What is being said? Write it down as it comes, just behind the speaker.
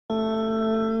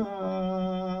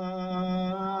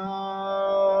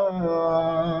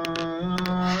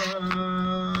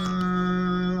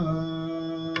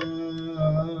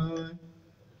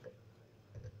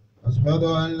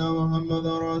محمد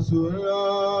رسول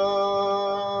الله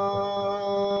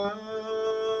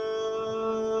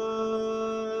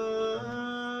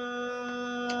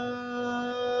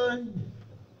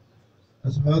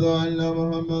أشهد أن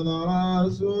محمد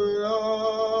رسول الله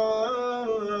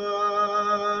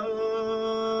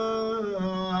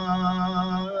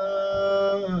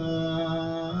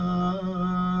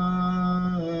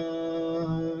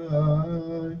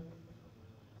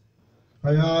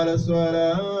حي على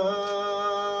الصلاة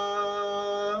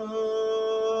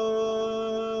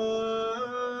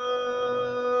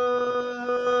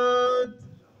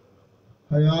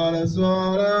حي على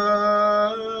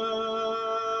الصلاة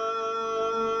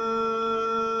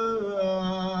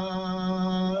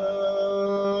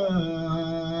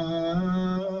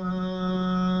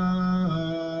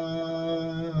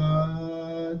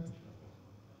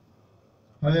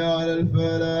حي على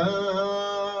الفلاح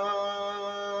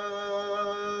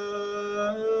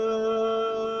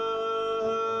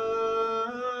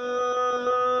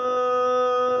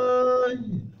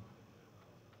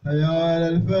حي على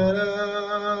الفلاح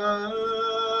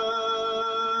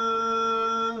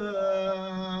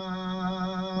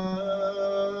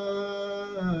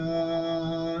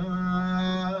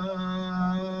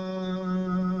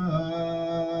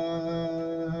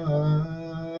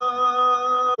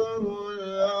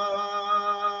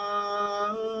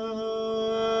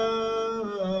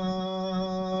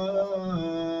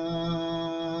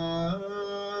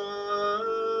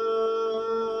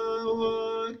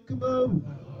أكبر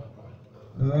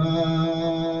لا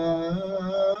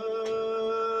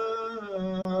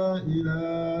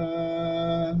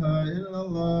إله إلا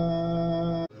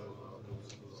الله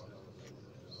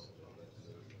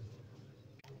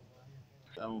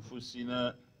أنفسنا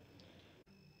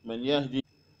من يهدي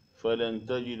فلن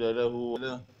تجد له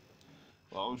ولا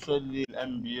وأصلي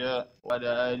الأنبياء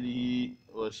وعلى آله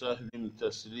وسهلم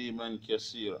تسليما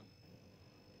كثيرا.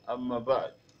 أما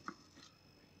بعد،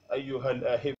 أيها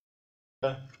الأحبة،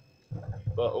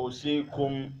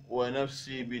 فأوصيكم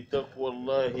ونفسي بتقوى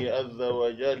الله عز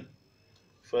وجل،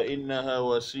 فإنها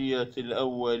وصية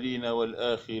الأولين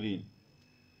والآخرين.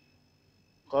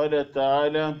 قال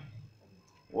تعالى: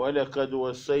 ولقد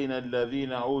وصينا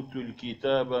الذين أوتوا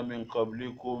الكتاب من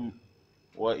قبلكم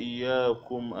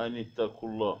وإياكم أن اتقوا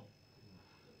الله.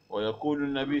 ويقول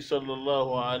النبي صلى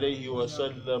الله عليه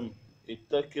وسلم: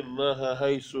 اتق الله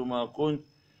حيثما كنت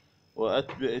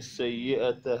وأتبع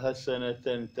السيئة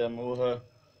حسنة تموها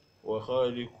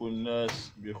وخالق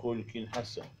الناس بخلق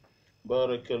حسن.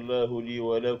 بارك الله لي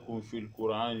ولكم في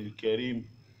القرآن الكريم.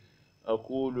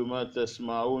 أقول ما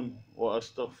تسمعون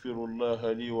وأستغفر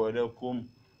الله لي ولكم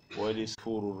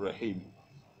وللغفور الرحيم.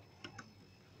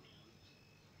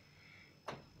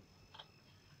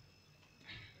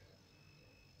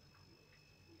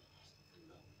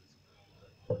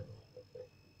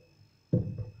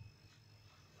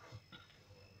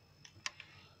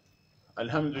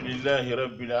 الحمد لله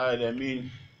رب العالمين،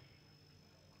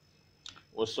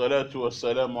 والصلاة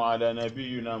والسلام على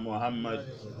نبينا محمد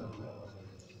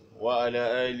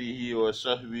وعلى آله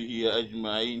وصحبه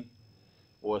أجمعين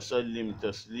وسلم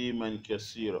تسليما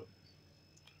كثيرا.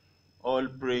 All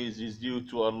praise is due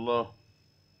to Allah.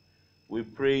 We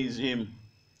praise Him,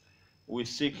 we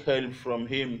seek help from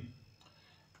Him,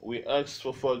 we ask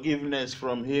for forgiveness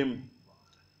from Him,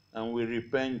 and we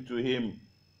repent to Him.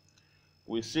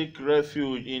 We seek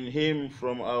refuge in Him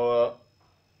from our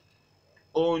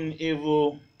own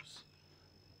evil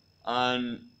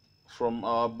and from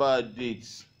our bad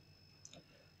deeds.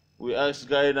 We ask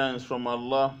guidance from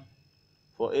Allah.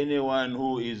 For anyone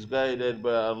who is guided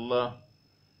by Allah,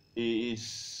 he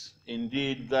is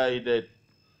indeed guided,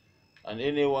 and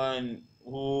anyone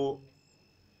who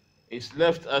is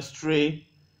left astray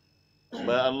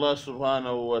by Allah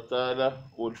subhanahu wa ta'ala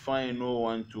will find no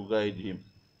one to guide him.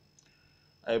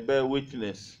 I bear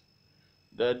witness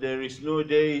that there is no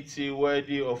deity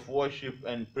worthy of worship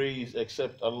and praise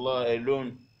except Allah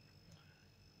alone.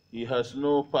 He has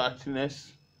no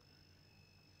partners.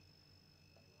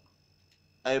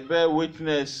 I bear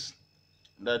witness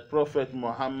that Prophet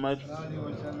Muhammad,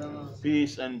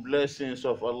 peace and blessings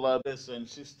of Allah, brothers and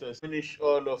sisters, finish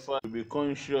all of us to be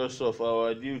conscious of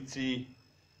our duty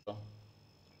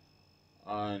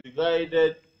and be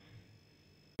guided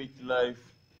with life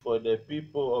for the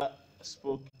people of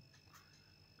spoke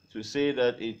to say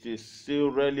that it is still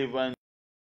relevant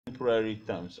in temporary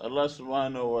terms. Allah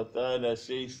subhanahu wa ta'ala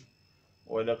says,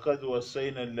 وَلَقَدْ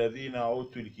وَصَّيْنَا الَّذِينَ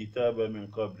أُوتُوا الْكِتَابَ مِنْ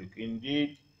قَبْلِكَ.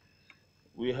 Indeed,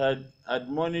 we had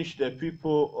admonished the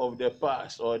people of the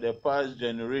past or the past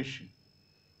generation.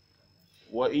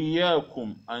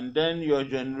 وَإِيَّاكُمْ, and then your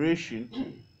generation,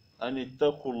 and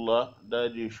ittaqullah,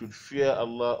 that they should fear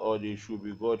Allah or they should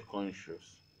be God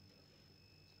conscious.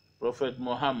 Prophet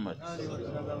Muhammad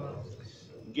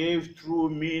gave true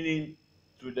meaning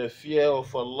to the fear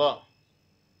of Allah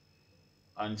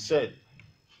and said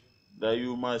that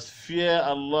you must fear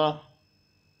Allah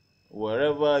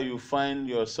wherever you find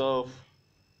yourself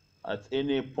at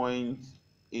any point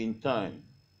in time.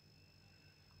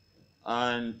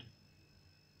 And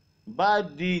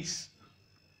bad deeds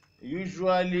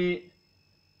usually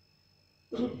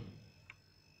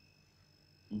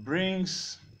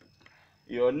brings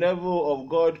your level of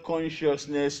God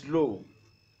consciousness low,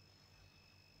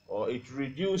 or it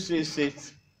reduces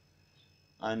it.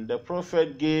 And the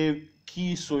Prophet gave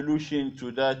key solution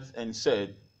to that and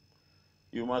said,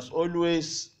 you must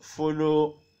always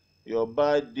follow your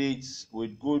bad deeds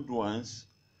with good ones.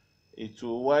 It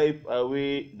will wipe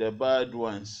away the bad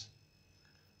ones.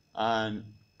 And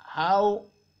how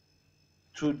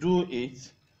to do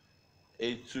it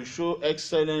is to show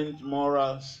excellent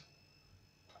morals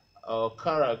or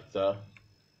character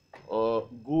or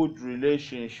good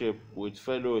relationship with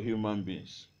fellow human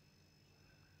beings.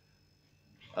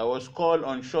 I was called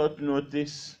on short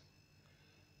notice.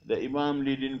 The Imam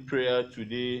leading prayer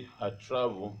today had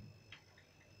traveled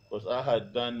because I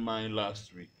had done mine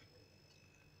last week.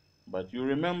 But you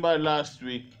remember last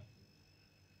week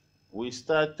we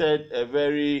started a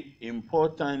very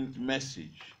important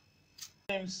message.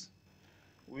 Sometimes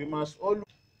we must always,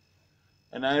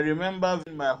 and I remember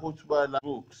in my Khutba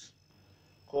books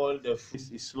called The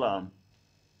First Islam,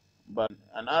 but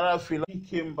an Arab philosopher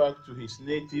came back to his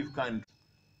native country,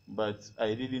 but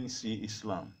I didn't see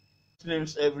Islam.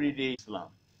 Muslims every day Islam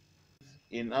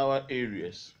in our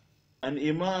areas. An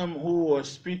Imam who was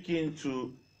speaking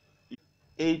to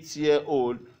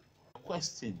 8-year-old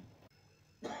question.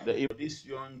 This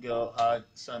young girl had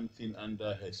something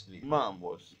under her sleeve. Imam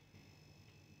was.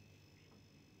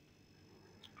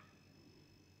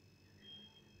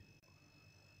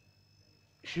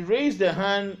 She raised her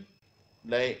hand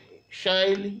like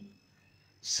shyly,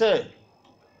 said,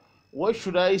 what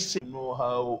should I say? Know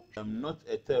how I'm not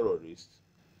a terrorist,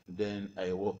 then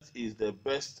I was. Is the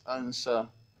best answer.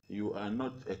 You are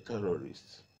not a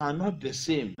terrorist. Are not the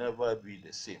same. Never be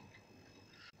the same.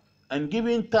 And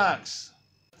giving tax,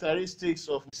 characteristics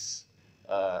of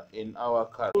in our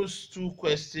character. Those 2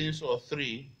 questions or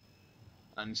 3,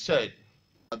 and said,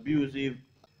 abusive.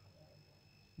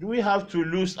 Do we have to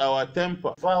lose our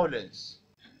temper? Violence.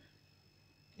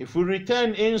 If we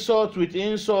return insult with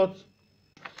insult.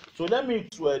 So let me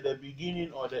to the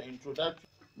beginning or the introduction,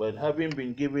 but having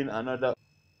been given another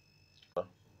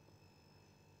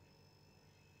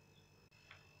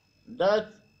that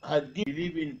had given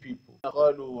believing people.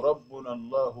 قالوا ربنا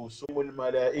الله ثم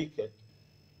الملائكة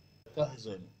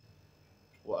تهزنوا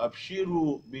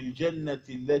وأبشروا بالجنة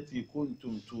التي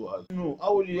كنتم توعدون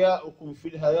أولياؤكم في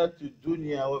الحياة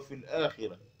الدنيا وفي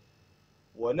الآخرة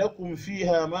ولكم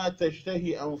فيها ما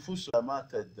تشتهي أنفسكم ما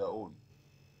تدعون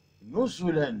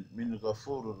نزلا من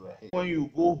غفور رحيم. When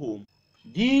you go home,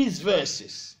 these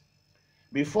verses,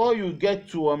 before you get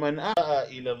to وَمَنْ أَعَى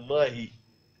إِلَى اللَّهِ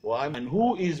and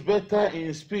who is better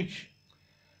in speech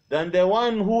than the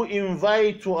one who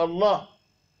invites to Allah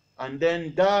and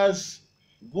then does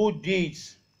good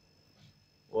deeds.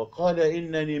 وَقَالَ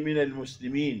إِنَّنِي مِنَ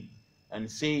الْمُسْلِمِينَ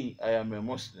and say, I am a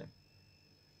Muslim.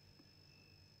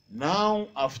 Now,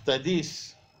 after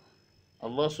this,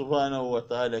 Allah subhanahu wa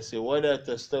ta'ala say, وَلَا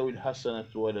تَسْتَوِي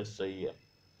الْحَسَنَةُ وَلَا السَّيِّئَةُ.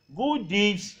 Good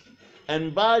deeds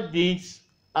and bad deeds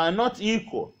are not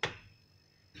equal.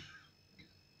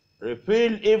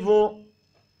 Repel evil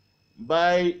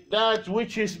by that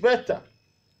which is better,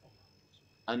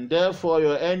 and therefore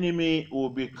your enemy will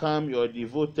become your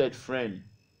devoted friend.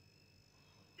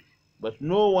 But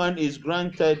no one is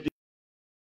granted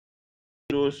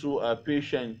those who are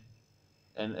patient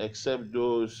and except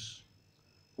those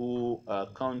who are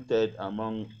counted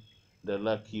among the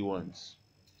lucky ones.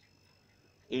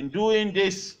 In doing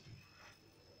this,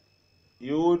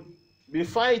 you would be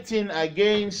fighting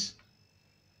against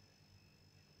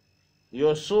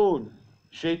your soul.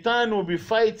 Shaitan will be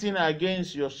fighting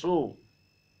against your soul.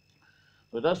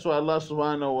 So that's why Allah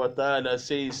subhanahu wa ta'ala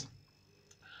says,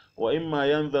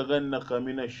 وَإِمَّا يَنْزَغَنَّكَ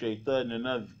مِنَ الشَّيْطَانِ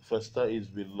نَزْغٌ فَاسْتَعِذْ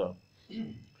بِاللَّهِ.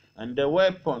 And the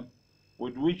weapon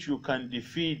with which you can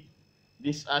defeat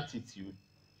this attitude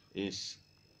is,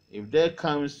 if there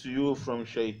comes to you from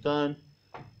shaitan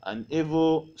an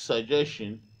evil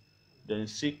suggestion, then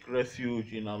seek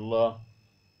refuge in Allah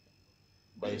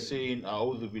by saying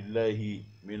أعوذ بالله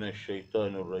من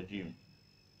الشيطان الرجيم.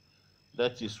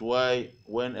 That is why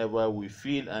whenever we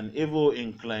feel an evil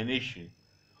inclination,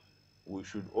 we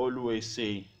should always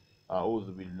say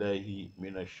أعوذ بالله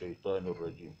من الشيطان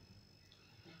الرجيم.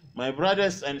 My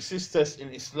brothers and sisters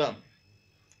in Islam,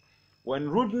 when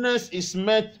rudeness is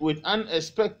met with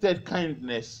unexpected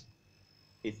kindness,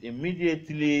 it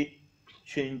immediately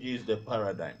changes the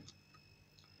paradigm.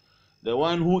 The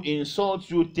one who insults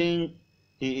you thinks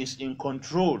he is in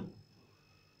control.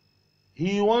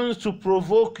 He wants to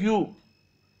provoke you,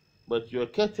 but your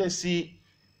courtesy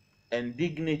and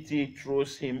dignity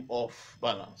throws him off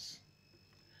balance.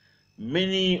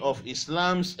 Many of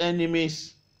Islam's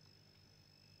enemies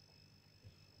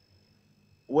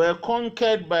were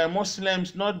conquered by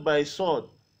Muslims not by sword,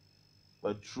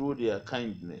 but through their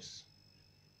kindness.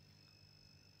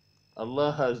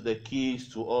 Allah has the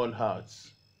keys to all hearts.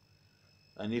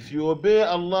 And if you obey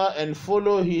Allah and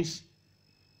follow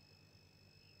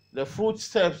the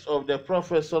footsteps of the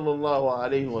Prophet sallallahu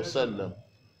alaihi wasallam,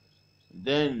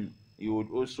 then you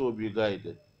would also be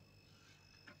guided.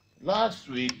 Last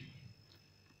week,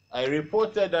 I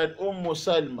reported that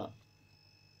Salma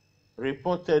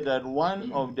reported that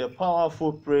one of the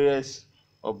powerful prayers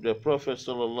of the Prophet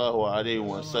sallallahu alaihi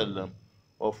wasallam,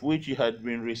 of which he had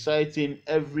been reciting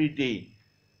every day,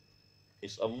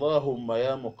 is Allahumma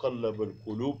ya muqallab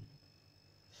al-qulub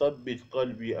thabbit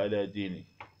qalbi ala dini.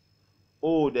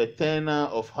 Oh, the turner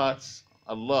of hearts,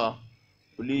 Allah,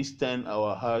 please turn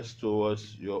our hearts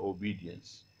towards your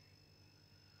obedience.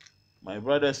 My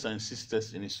brothers and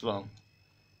sisters in Islam,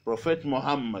 Prophet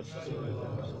Muhammad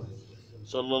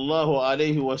sallallahu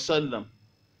alaihi wasallam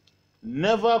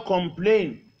never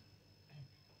complained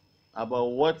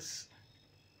about what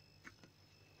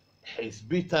his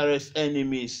bitterest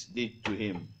enemies did to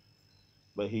him,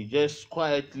 but he just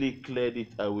quietly cleared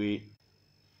it away.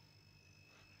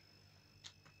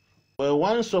 But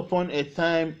once upon a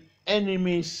time,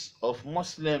 enemies of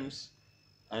Muslims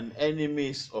and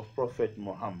enemies of Prophet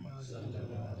Muhammad.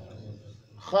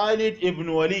 Khalid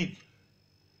ibn Walid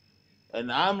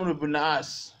and Amr ibn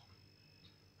As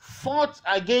fought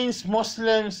against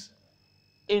Muslims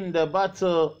in the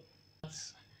battle.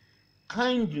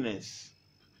 Kindness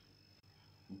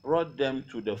brought them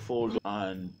to the fold.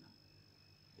 And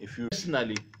if you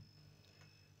personally,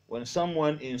 when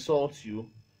someone insults you,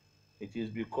 it is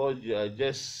because you are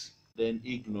just then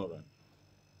ignorant.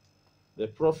 The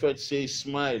Prophet says,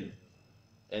 smile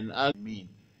and ask me.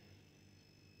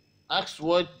 Ask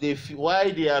why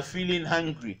they are feeling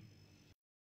hungry.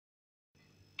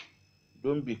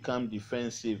 Don't become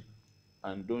defensive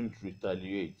and don't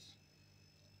retaliate.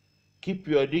 Keep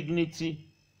your dignity,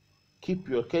 keep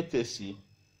your courtesy,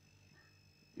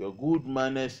 your good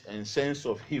manners and sense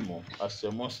of humor as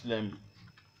a Muslim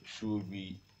should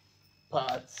be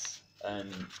parts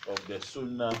and of the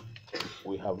sunnah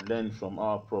we have learned from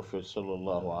our Prophet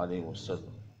sallallahu alaihi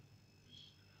wasallam.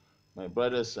 My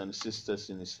brothers and sisters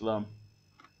in Islam,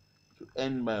 to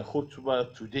end my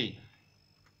khutbah today,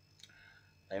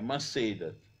 I must say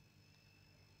that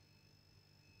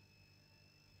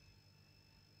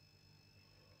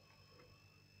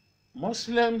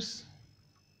Muslims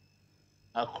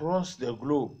across the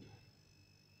globe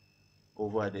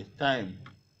over the time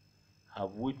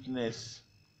have witnessed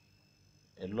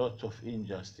a lot of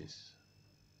injustice.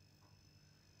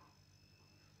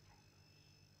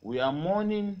 We are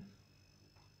mourning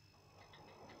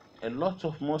a lot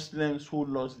of Muslims who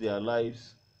lost their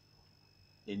lives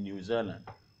in New Zealand.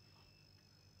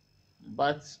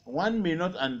 But one may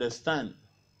not understand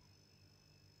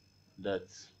that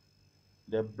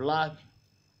the blood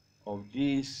of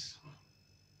these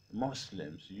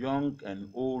Muslims, young and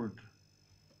old,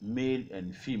 male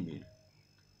and female,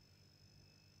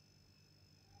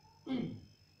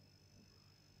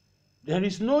 there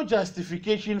is no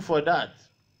justification for that.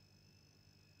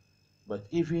 But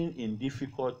even in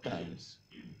difficult times,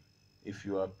 if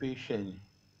you are patient,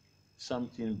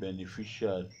 something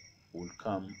beneficial will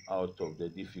come out of the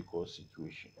difficult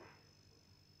situation.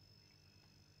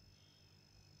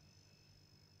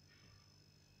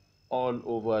 All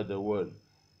over the world,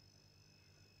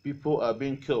 people are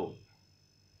being killed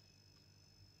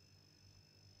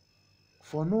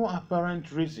for no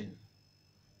apparent reason.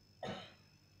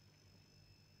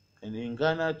 And in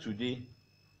Ghana today,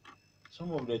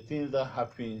 some of the things that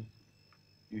happen,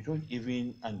 you don't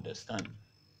even understand.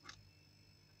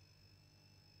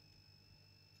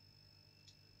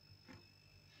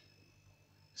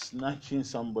 Snatching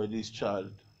somebody's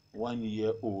child, 1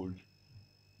 year old,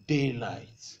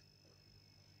 daylight.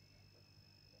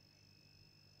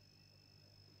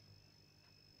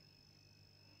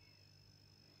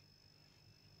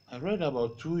 I read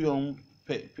about two young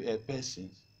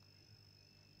persons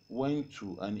went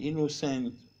to an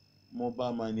innocent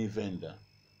mobile money vendor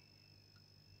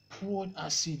poured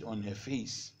acid on her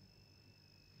face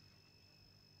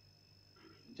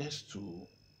just to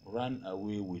run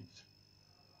away with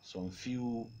some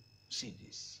few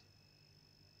cedis.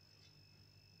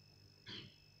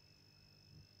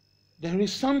 There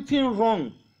is something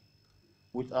wrong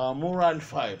with our moral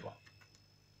fiber.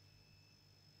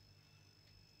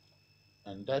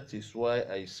 And that is why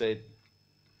I said,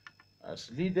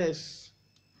 as leaders,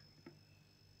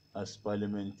 as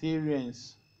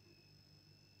parliamentarians,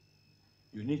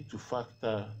 you need to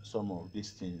factor some of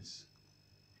these things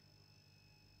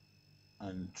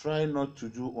and try not to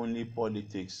do only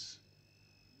politics,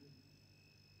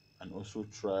 and also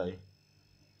try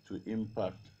to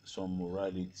impact some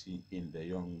morality in the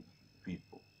young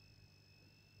people.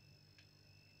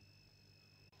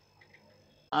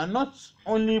 And not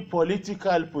only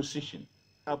political position,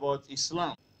 about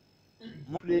Islam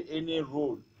play any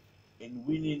role in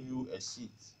winning you a seat.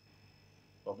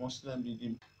 But Muslim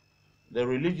didn't. The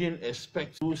religion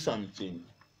expects to do something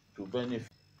to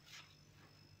benefit,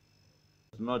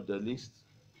 not the least.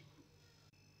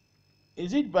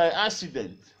 Is it by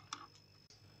accident?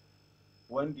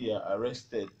 When they are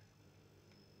arrested,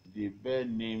 they bear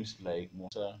names like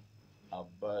Musa,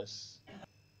 Abbas.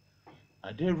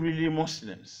 Are they really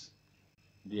Muslims?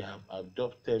 They have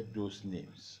adopted those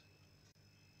names.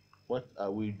 What are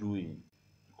we doing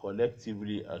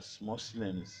collectively as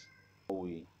Muslims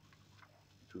way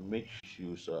to make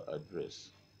issues are addressed?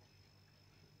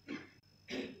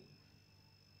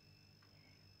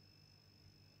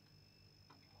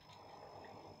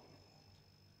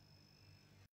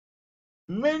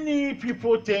 Many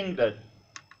people think that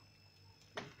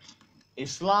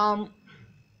Islam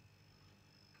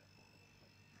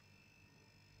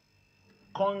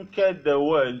conquered the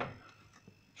world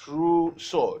through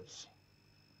swords.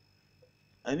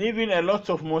 And even a lot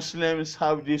of Muslims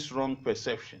have this wrong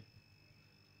perception.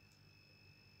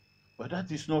 But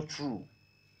that is not true.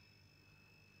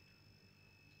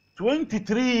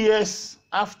 23 years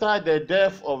after the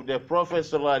death of the Prophet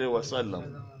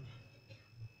ﷺ,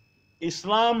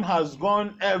 Islam has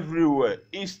gone everywhere,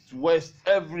 east, west,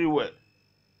 everywhere.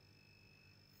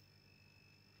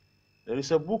 There is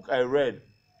a book I read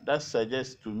that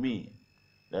suggests to me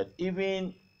that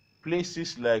even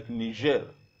places like Niger,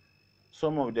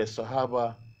 some of the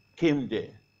Sahaba came there.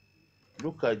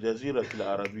 Look at Jazirat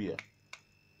al-Arabiya,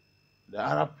 the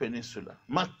Arab Peninsula,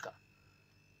 Mecca.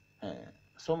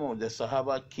 Some of the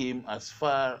Sahaba came as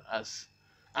far as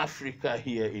Africa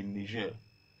here in Niger.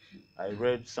 I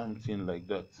read something like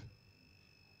that.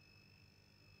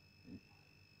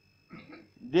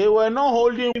 They were not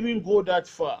holding even go that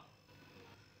far.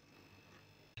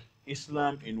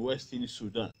 Islam in Western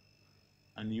Sudan,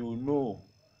 and you know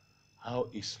how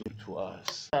Islam to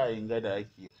us.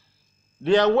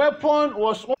 Their weapon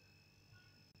was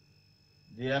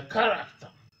their character.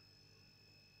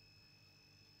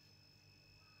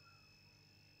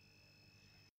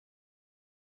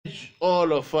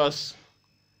 All of us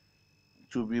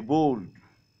to be bold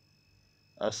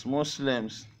as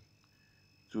Muslims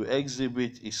to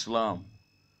exhibit Islam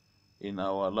in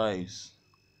our lives.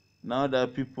 Now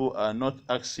that people are not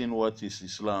asking what is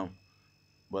Islam,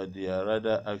 but they are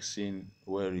rather asking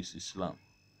where is Islam.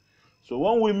 So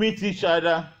when we meet each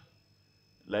other,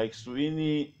 like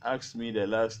Sweeney asked me the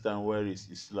last time, where is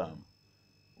Islam?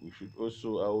 We should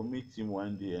also, I will meet him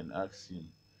one day and ask him.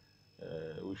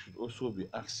 We should also be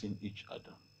asking each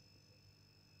other.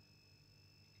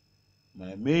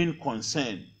 My main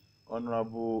concern,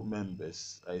 honorable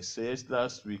members, I said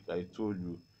last week, I told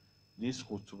you, this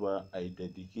khutbah, I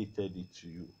dedicated it to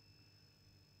you.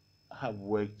 I have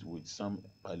worked with some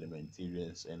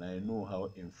parliamentarians and I know how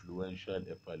influential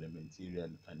a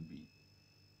parliamentarian can be.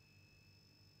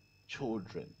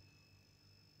 Children,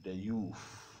 the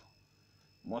youth,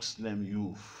 Muslim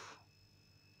youth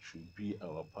should be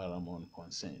our paramount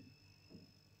concern.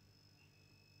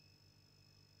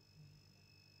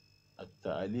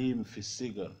 التعليم في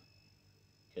الصغر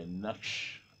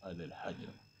كالنقش على الحجر.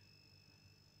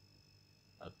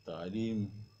 التعليم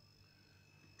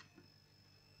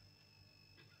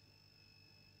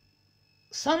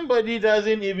somebody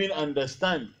doesn't even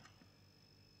understand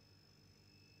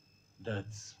that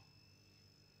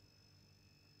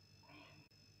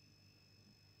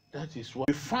is why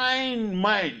refined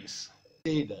minds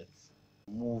say that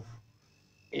move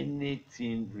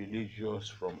anything religious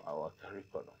from our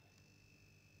curriculum.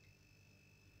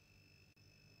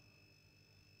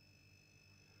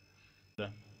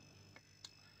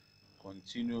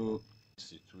 Continue the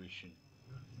situation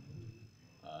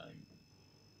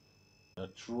and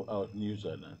throughout New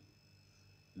Zealand,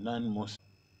 non-Muslim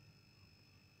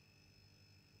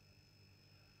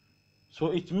So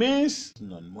it means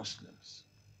non-Muslims,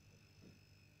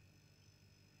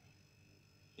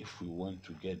 if we want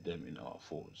to get them in our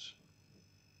folds.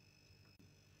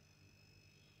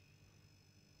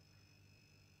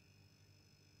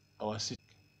 Our city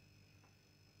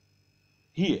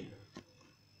here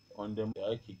on the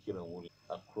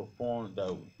Akropon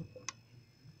that way,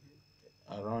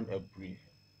 around April.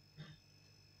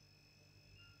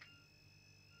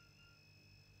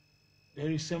 There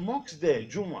is a mosque there,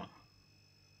 Juma.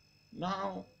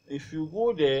 Now, if you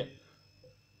go there,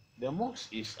 the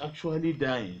mosque is actually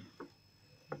dying.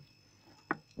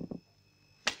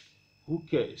 Who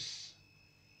cares?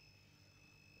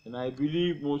 And I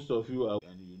believe most of you are,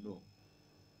 and you know.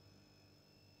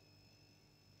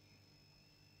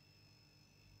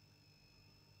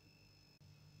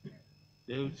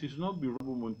 It is not be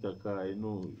Rabu Muntaka, I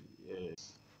know,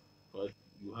 yes, but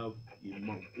you have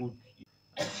Imam Ud.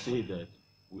 I say that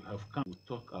we have come to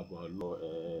talk about law,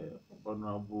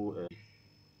 honorable,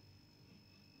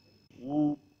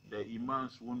 who the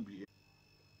imams won't be.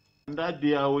 And that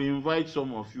day I will invite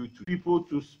some of you to people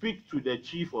to speak to the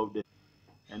chief of the,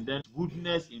 and then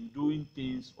goodness in doing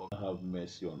things or have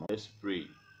mercy on us. Let's pray.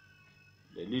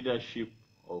 The leadership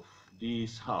of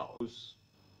this house,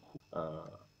 uh,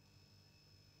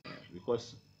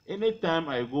 because anytime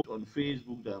I go on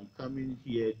Facebook that I'm coming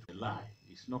here to lie,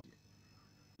 it's not.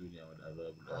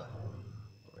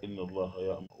 إن الله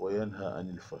يأمر وينهى عن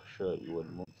الفحشاء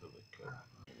والمنكر.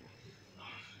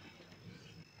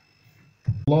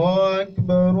 الله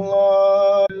أكبر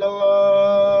الله إلا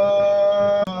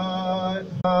الله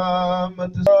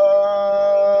محمد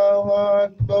الله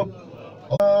أكبر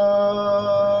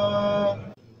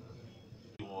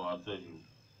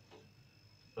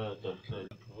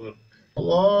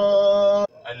الله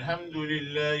الحمد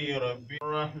لله رب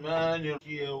الرحمن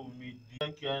يوم الدين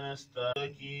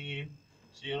نستقيم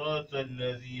صراط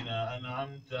الذين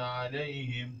أنعمت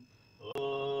عليهم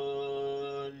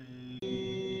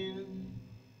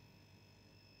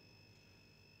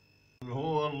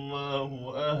هو الله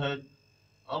أحد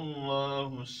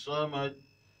الله الصمد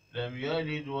لم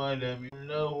يلد ولم يولد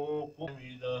له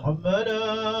كفوا ربنا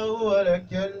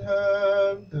ولك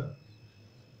الحمد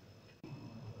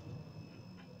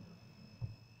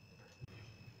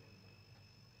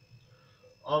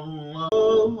الله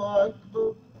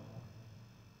أكبر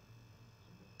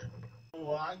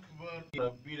أكبر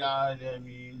رب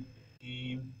العالمين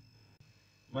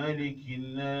ملك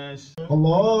الناس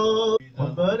الله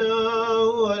ربنا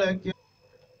ولك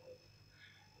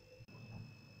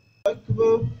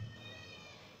أكبر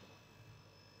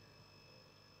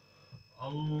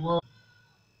الله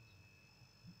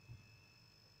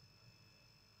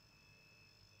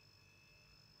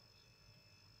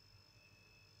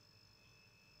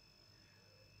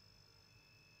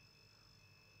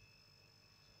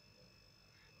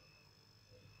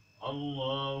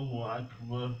الله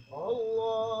أكبر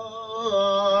الله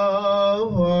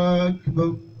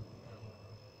أكبر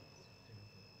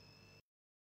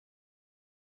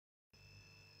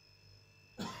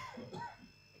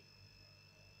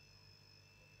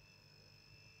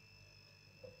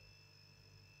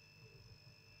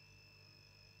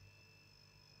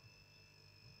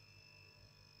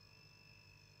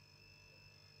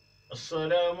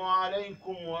السلام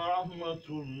عليكم ورحمة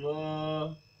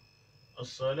الله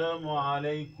السلام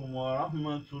عليكم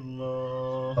ورحمة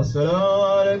الله السلام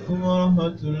عليكم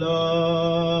ورحمة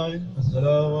الله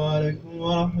السلام عليكم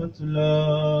ورحمة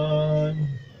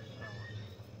الله